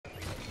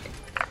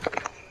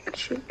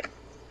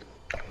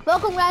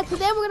Welcome guys,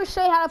 today we're going to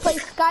show you how to play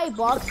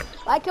Skybox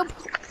like a...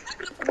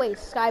 Wait,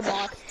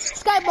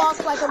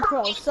 Skybox like a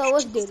pro, so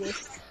let's do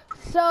this.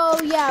 So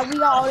yeah, we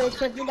got all this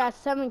shit, we got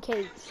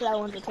 7k,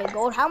 700k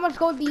gold. How much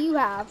gold do you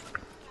have?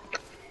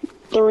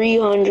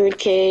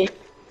 300k.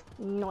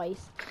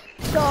 Nice.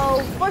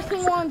 So first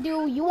thing you want to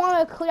do, you want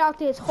to clear out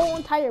this whole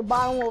entire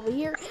biome over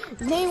here.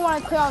 Then you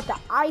want to clear out the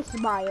ice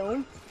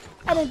biome.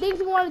 And the things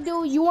you want to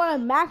do, you want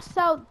to max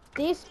out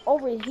this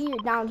over here,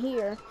 down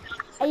here.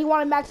 And you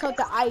want to max out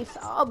the ice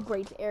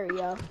upgrades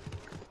area.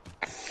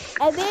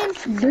 And then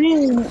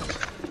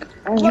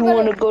you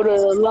want to go to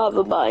the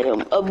lava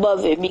biome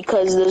above it,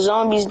 because the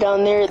zombies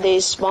down there, they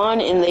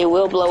spawn and they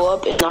will blow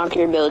up and knock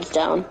your builds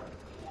down.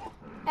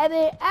 And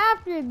then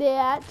after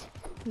that,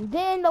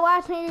 then the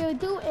last thing you're going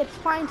to do is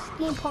find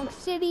Steampunk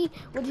City,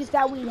 which is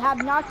that we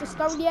have not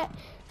discovered yet.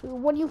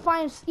 When you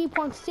find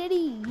Steampunk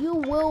City, you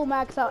will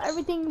max out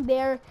everything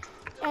there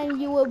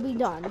and you will be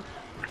done.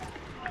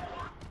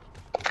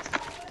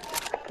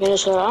 Yeah,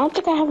 so I don't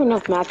think I have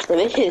enough mats for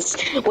this.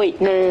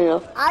 Wait,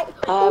 no. I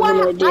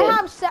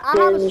have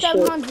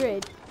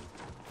 700.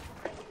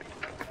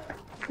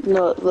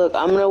 No, look,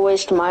 I'm gonna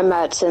waste my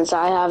mats since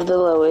I have the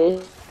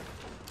lowest.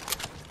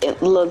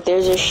 Look,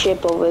 there's a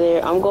ship over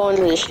there. I'm going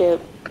to the ship.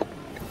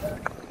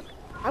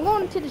 I'm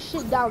going to the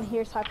ship down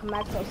here so I can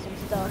max out some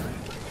stuff.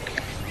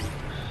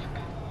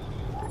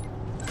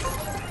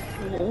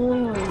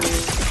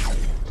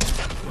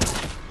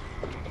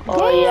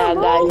 Oh yeah,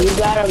 guys, you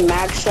gotta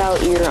max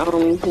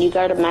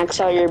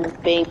out your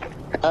bank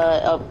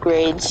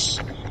upgrades,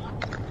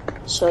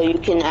 so you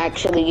can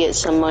actually get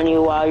some money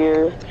while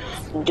you're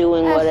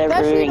doing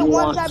whatever you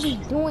want. Especially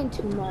the ones that be doing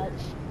too much.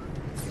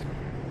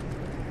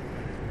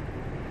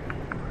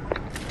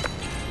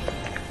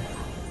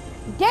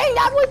 Dang,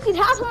 that wasted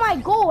half of my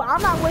gold.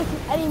 I'm not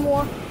wasting any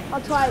more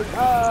until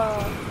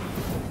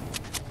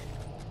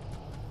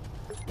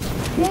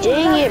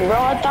Dang it, bro,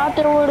 I thought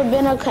there would have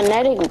been a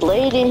kinetic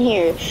blade in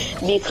here,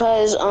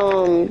 because,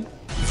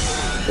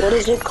 what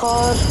is it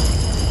called?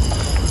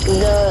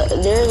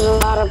 There's a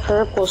lot of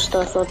purple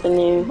stuff up in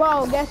there.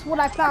 Bro, guess what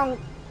I found?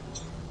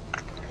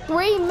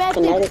 3 mythic...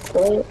 Kinetic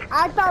blade?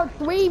 I found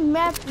 3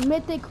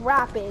 mythic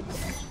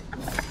rapids.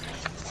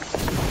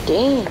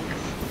 Damn.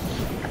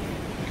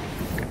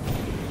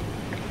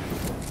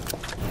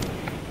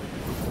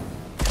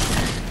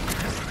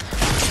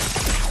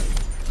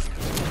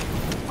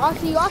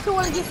 Also, you also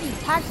want to get the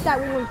attacks that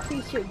will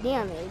increase your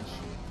damage.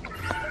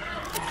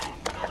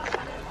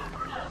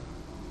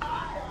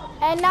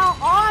 And now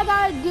all I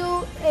gotta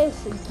do is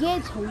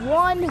get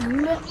 1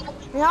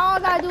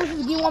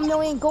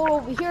 million gold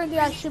over here, and then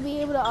I should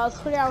be able to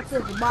clear out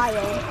this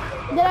biome.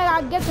 Then I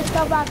gotta get the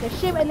stuff out the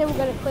ship, and then we're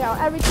gonna clear out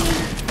everything.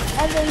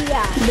 And then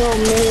yeah. No,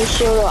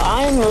 Minnesota,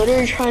 I am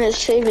literally trying to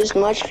save as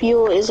much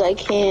fuel as I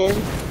can.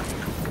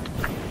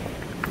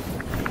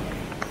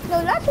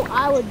 No, that's what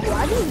I would do.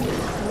 I think it'd be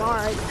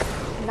smart,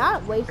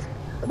 not waste.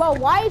 But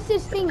why is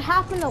this thing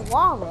half in the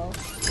lava?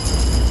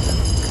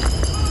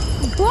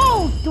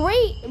 Bro,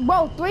 3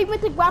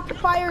 mythic rapid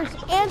fires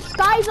and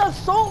Sky's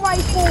assault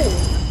rifle.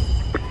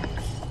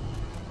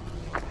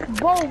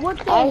 Bro, what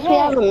the heck? I actually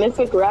have a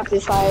mythic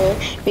rapid fire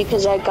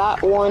because I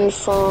got one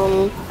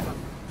from,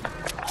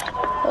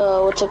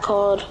 what's it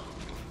called?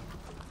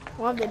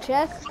 One of the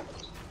chests?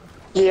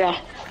 Yeah.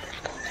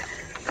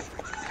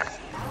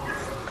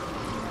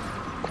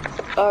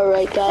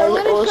 Alright guys,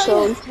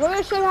 so we're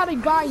gonna show you how to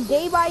grind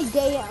day by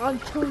day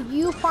until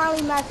you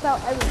finally max out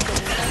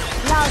everything.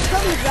 Now some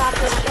of these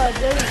rappers, but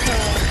they're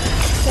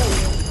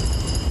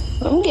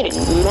gonna I'm getting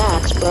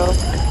mats, bro.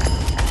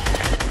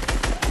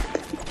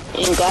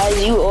 And guys,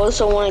 you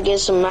also want to get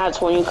some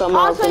mats when you come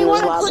out from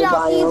this lava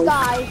biome. These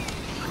guys.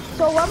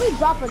 So let me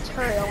drop a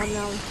turret on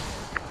them.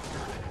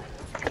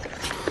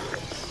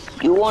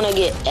 You want to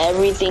get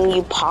everything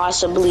you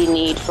possibly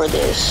need for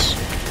this.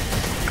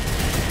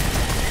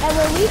 And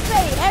when we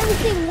say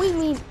everything, we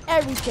mean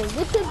everything.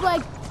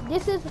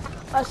 This is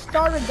a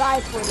starter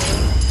guide for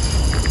this.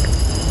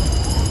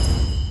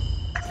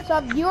 So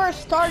if you're a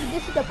starter,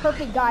 this is the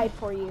perfect guide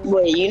for you.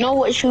 Wait, you know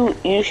what you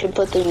should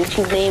put the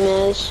YouTube name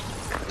as?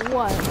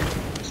 What?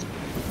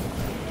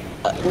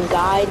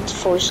 Guide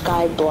for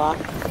Skyblock.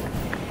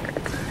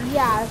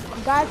 Yeah,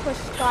 guide for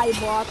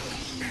Skyblock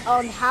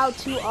on how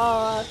to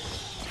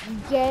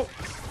get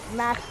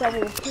max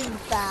level pretty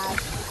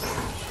fast.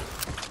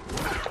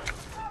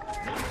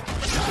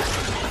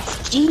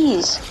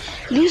 Jeez,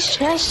 these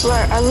chests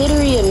are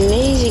literally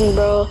amazing,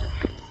 bro.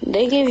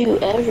 They give you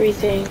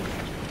everything.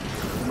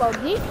 Bro,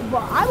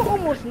 I'm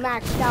almost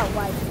maxed out.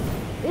 Like,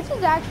 this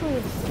is actually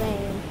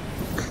insane.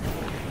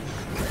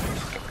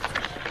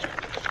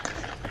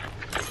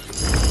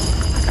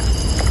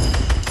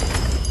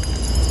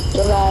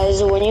 So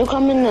guys, when you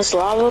come in this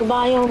lava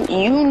biome,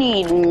 you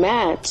need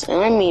mats,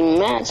 and I mean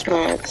mats.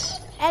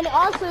 And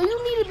also,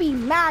 you need to be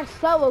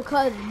maxed level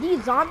because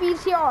these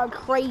zombies here are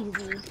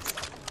crazy.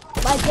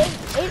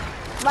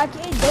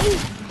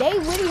 They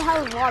really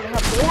have a lot of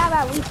help. They have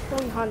at least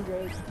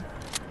 300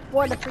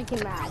 for the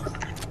freaking max.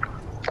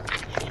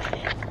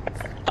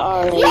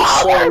 Alright,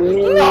 so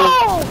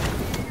No!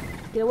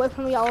 Get away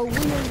from me, y'all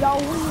weird, y'all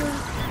weird.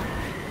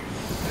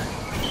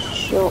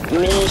 So,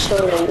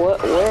 Minnesota, where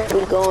are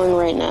we going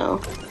right now?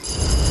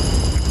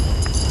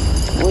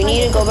 We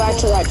need to go back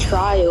to that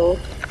trial.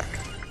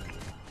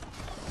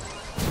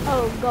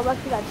 Oh, go back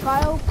to that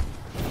trial?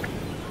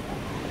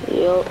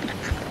 Yup.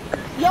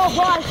 Yo,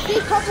 bro, I see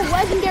a couple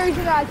legendaries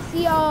and I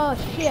see,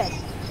 shit.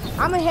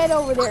 I'm gonna head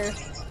over there.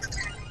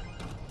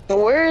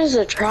 Where is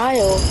the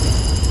trial?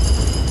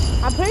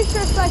 I'm pretty sure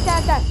it's like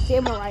that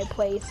samurai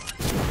place.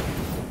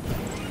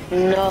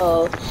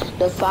 No,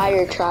 the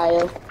fire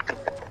trial.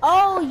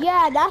 Oh,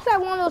 yeah, that's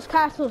at one of those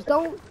castles.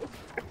 Don't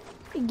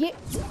get...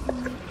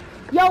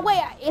 Yo,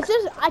 wait, it's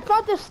just... I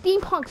found the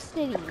steampunk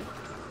city.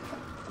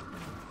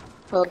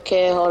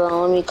 Okay, hold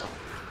on, let me...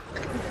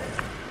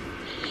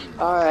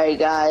 Alright,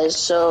 guys,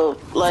 so,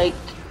 like,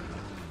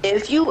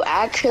 if you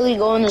actually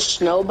go in the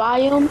snow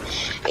biome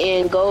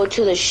and go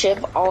to the ship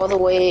all the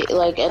way,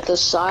 like, at the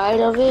side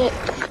of it,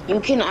 you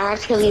can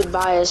actually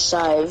buy a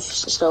scythe.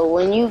 So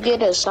when you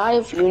get a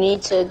scythe, you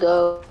need to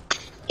go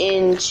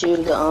into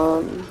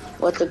the,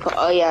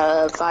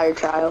 fire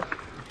trial.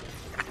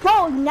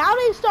 Bro, now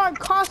they start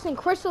costing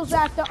crystals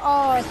at the,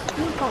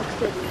 steampunk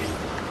city.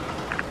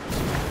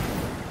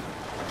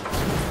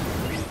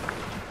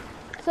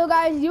 So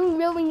guys, you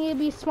really need to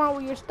be smart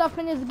with your stuff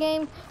in this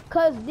game,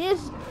 because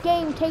this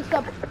game takes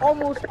up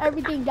almost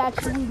everything that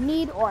you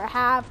need or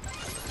have.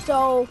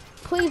 So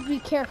please be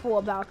careful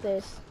about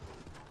this.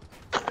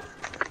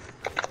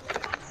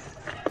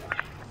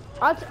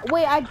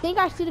 Wait, I think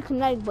I see the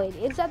kinetic blade.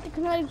 Is that the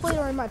kinetic blade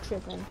or am I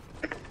tripping?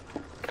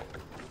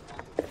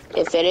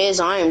 If it is,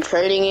 I am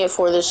trading it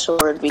for the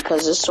sword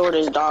because this sword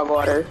is dog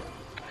water.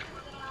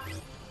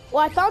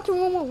 Well, I found the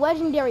room with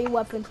legendary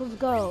weapons. Let's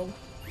go.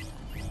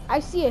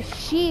 I see a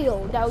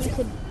shield that we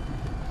could...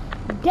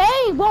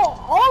 Dang, bro,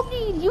 all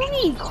these, you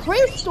need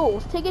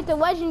crystals to get the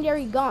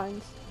legendary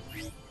guns.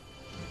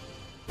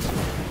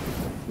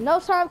 No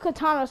sign of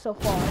katana so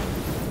far.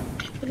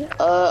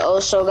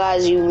 Also,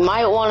 guys, you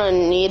might want to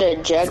need a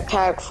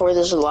jetpack for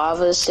this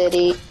lava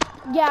city.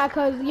 Yeah,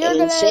 cause you're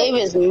gonna save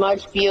as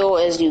much fuel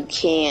as you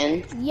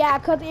can. Yeah,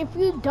 cause if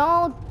you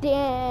don't,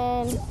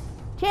 then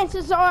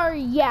chances are,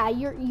 yeah,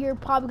 you're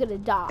probably gonna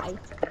die.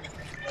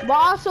 But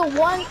also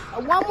one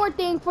more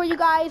thing for you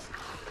guys.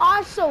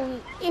 Also,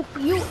 if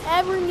you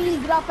ever need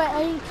to get off at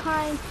any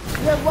time,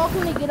 you're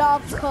welcome to get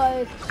off.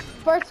 Cause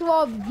first of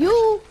all,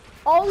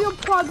 all your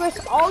progress,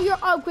 all your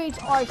upgrades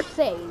are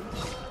saved.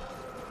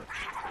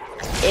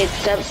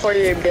 Except for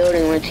your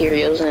building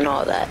materials and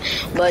all that.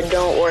 But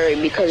don't worry,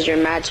 because your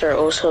mats are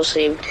also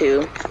saved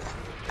too.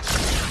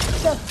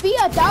 The fee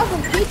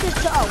 1,000 pieces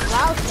to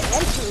allow to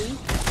entry.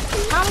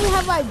 How many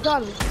have I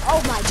done?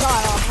 Oh my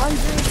god,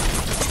 100.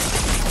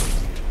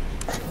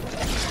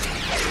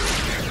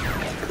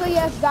 So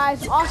yes,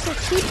 guys. Also,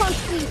 Steampunk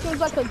City seems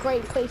like a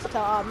great place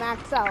to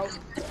max out.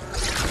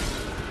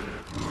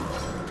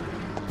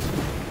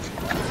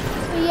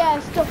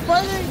 Yes, the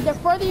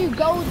further you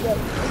go, the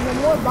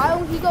more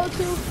biomes you go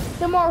to,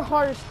 the more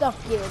harder stuff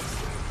gets.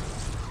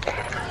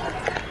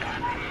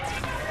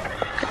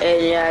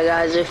 And yeah,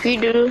 guys, if you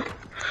do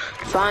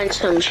find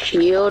some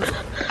shield,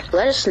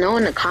 let us know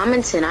in the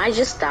comments. And I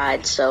just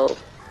died, so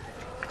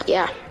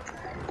yeah,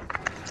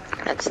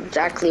 that's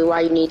exactly why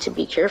you need to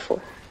be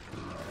careful.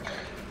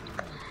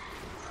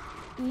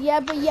 Yeah,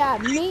 but yeah,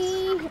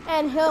 me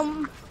and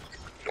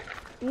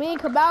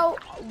Kabal,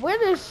 we're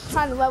just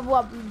trying to level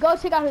up. Go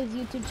check out his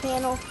YouTube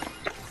channel.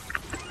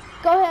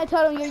 Go ahead and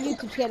tell him your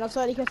YouTube channel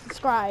so they can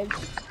subscribe.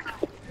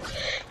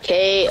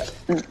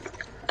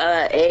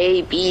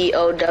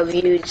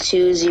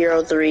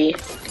 ABOW203.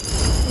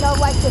 No,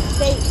 like just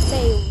say,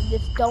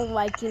 just don't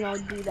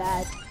do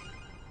that.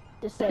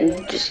 Just say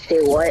it. Just say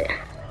what?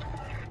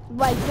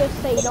 Like just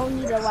say, you don't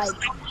need to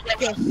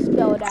just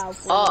spell it out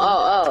for me.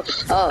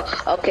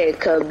 Okay,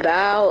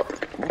 Kabal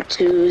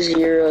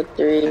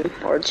 203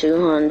 or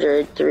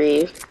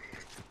 203.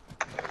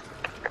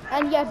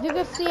 And yes, you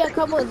can see a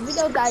couple of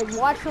videos. I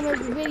watched some of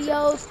his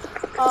videos.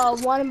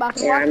 One about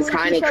yeah, I'm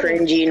kind of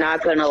cringy,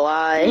 not gonna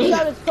lie. He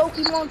showed his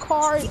Pokemon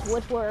cards,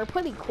 which were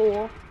pretty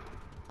cool.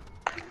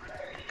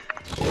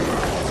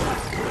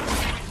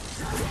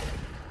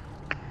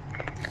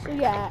 So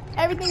yeah,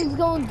 everything's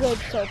going good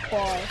so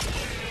far.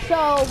 So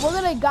we're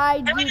gonna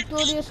guide you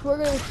through this. We're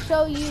gonna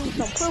show you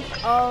some proof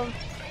of.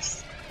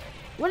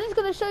 We're just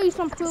gonna show you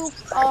some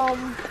proof of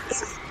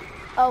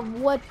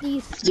what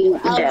these.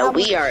 Yeah,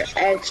 we are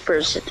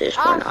experts at this.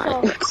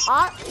 Also,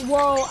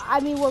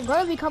 we're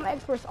gonna become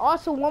experts.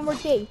 Also, one more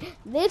thing.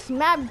 This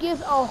map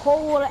gives a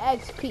whole lot of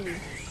XP.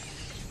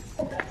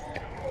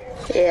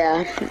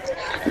 Yeah,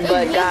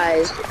 but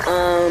guys,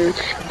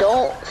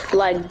 don't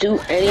do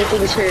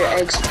anything to your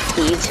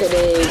XP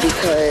today,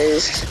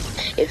 because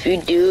if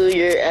you do,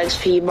 your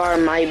XP bar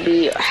might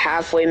be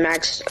halfway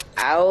maxed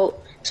out,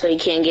 so you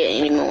can't get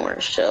any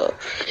more. So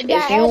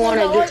if you want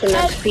to get some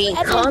XP,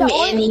 come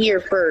in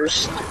here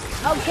first.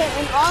 Okay,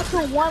 and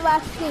also one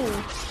last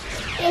thing.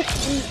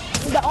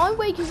 The only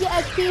way you can get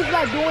XP is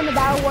by doing the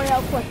Battle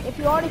Royale quest. If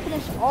you already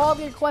finished all of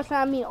your quests, and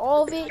I mean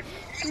all of it,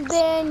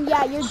 then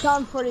yeah, you're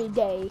done for the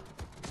day.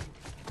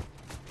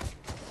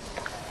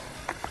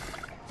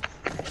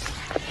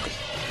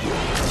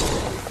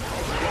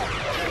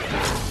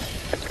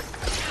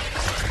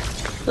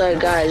 Like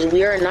guys,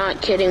 we are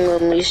not kidding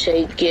when we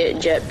say get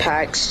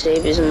jetpacks,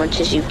 save as much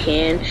as you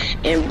can,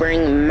 and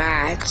bring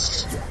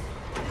mats.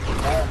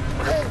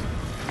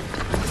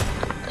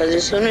 Cause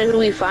as soon as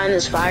we find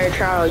this fire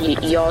trial,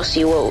 y'all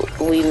see what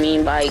we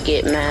mean by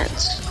get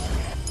mats.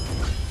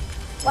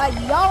 Like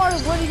y'all are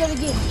really gonna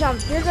get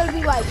jumped. They're gonna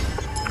be like,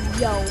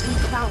 yo, we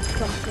found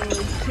something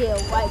to kill.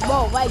 Like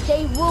bro, like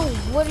they will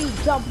literally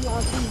jump you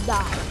until you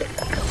die.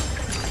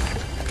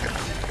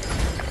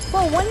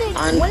 But when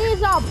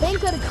is our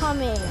bank gonna come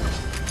in?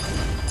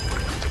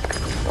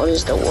 What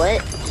is the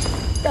what?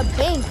 The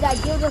bank that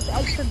gives us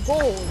extra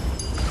gold.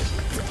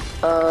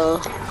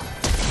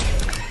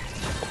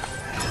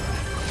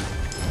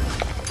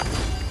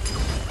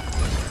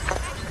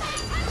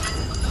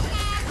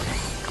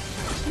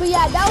 But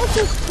yeah, that was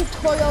just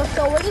tutorial.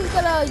 So we're just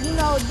gonna, you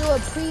know,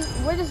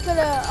 we're just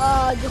gonna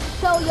just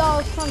show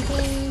y'all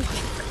something,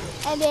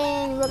 and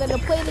then we're gonna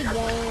play the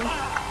game.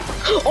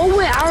 Oh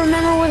wait, I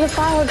remember where the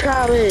fire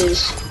trial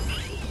is.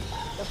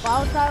 The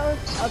fire trial?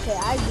 Okay,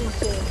 I do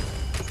too.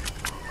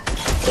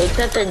 It's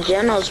at the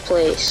Geno's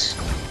place.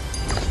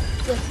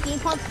 The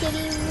steampunk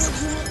city.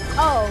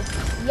 Oh,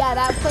 yeah,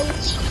 that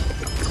place.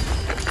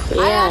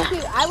 Yeah.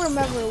 I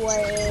remember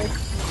where it is.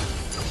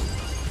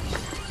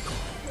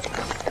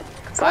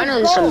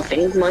 Finally, some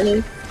big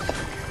money.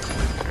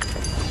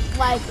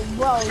 Like,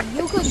 bro,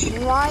 you could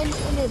grind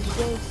in this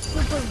game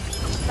super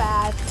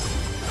fast.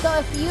 So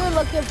if you're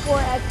looking for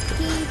XP,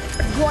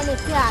 join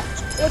this map.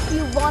 If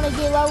you want to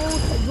get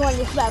levels, join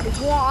this map. If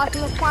you want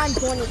awesome climb,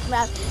 join this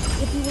map.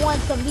 If you want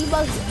some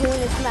V-Bucks, join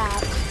this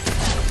map.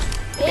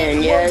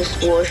 And yes,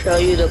 we'll show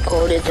you the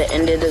code at the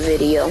end of the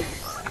video.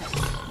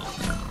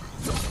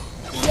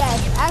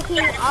 Yes,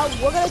 actually,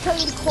 we're going to tell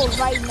you the code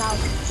right now.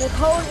 The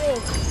code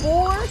is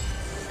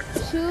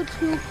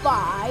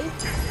 4225.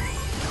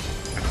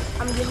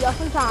 I'm going to give y'all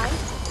some time.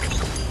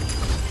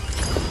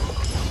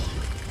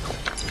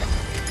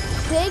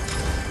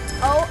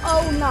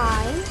 6009.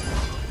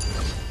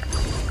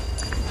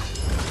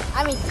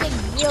 I mean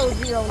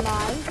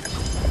 6009.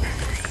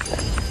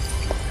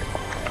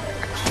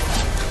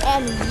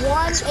 And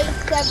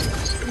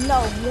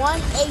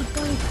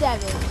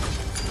 1837.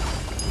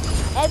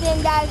 And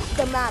then that's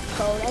the map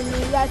code. And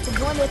then you guys can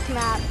join this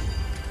map.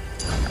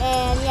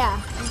 And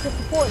yeah, you can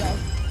support us.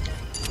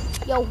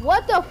 Yo,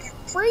 what the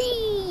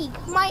freak?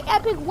 My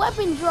epic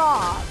weapon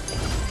drop.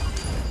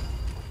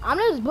 I'm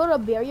gonna just build a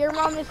barrier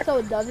around this so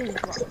it doesn't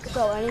drop,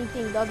 so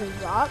anything doesn't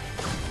drop.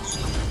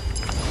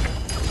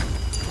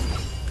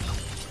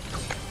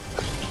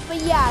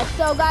 But yeah,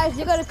 so guys,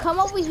 you're gonna come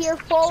over here,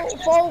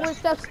 follow the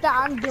steps that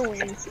I'm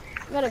doing.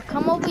 You're gonna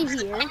come over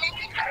here.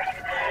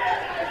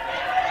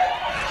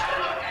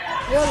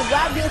 You're gonna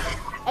grab this,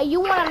 and you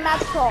wanna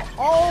max out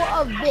all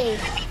of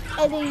this.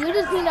 And then you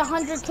just need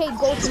 100k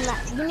gold to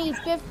max. You need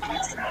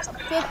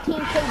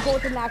 15k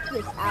gold to max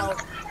this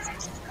out.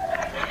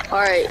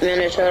 Alright,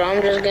 Minnesota,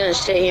 I'm just gonna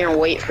sit here and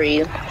wait for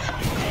you.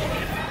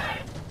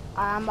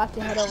 I'm about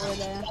to head over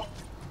there.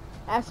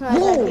 That's my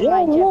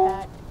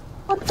jetpack.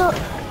 What the?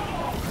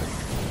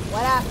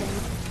 What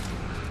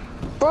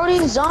happened? Bro,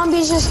 these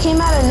zombies just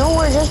came out of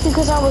nowhere just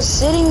because I was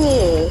sitting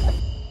there.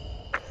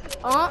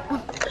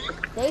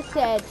 They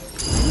said,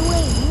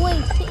 you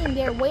ain't sitting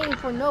there waiting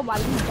for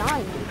nobody, you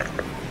dying.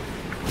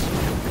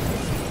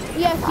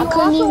 Yes, you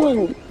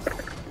also...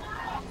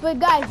 But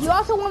guys, you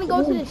also want to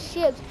go to the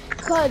ships,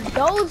 because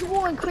those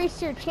will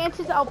increase your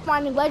chances of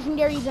finding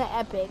legendaries and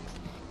epics,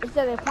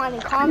 instead of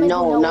finding commons.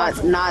 No,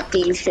 not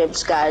these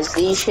ships, guys.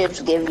 These ships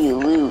give you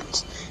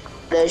loot.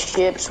 The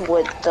ships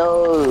with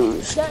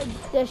those.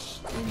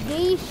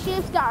 These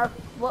ships that are...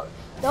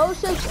 Those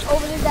ships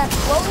over there that's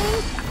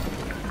floating,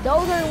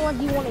 those are the ones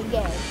you want to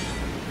get.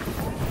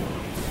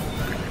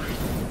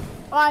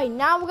 Alright,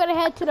 now we're going to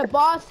head to the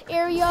boss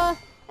area.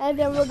 And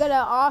then we're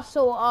gonna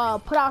also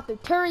put out the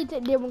turrets,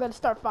 and then we're gonna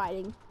start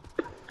fighting.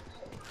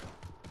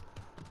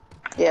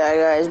 Yeah,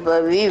 guys,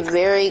 but be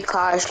very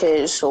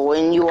cautious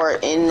when you are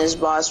in this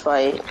boss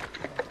fight.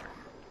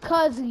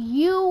 Cause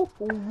you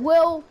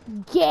will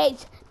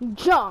get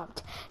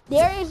jumped.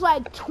 There is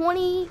like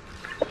 20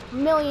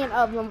 million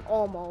of them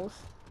almost.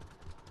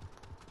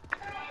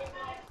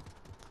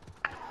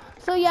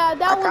 So yeah,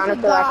 that was the guide. I kind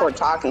of feel like we're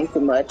talking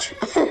too much.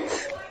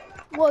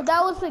 Well,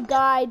 that was the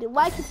guide.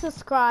 Like and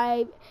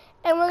subscribe.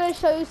 And we're going to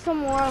show you some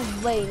more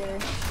later.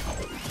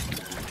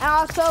 And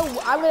also,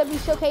 I'm going to be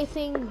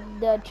showcasing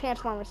the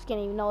Transformer skin,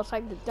 even though it's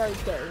like the third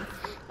day.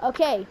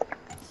 Okay,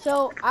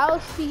 so I'll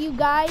see you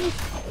guys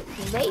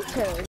later.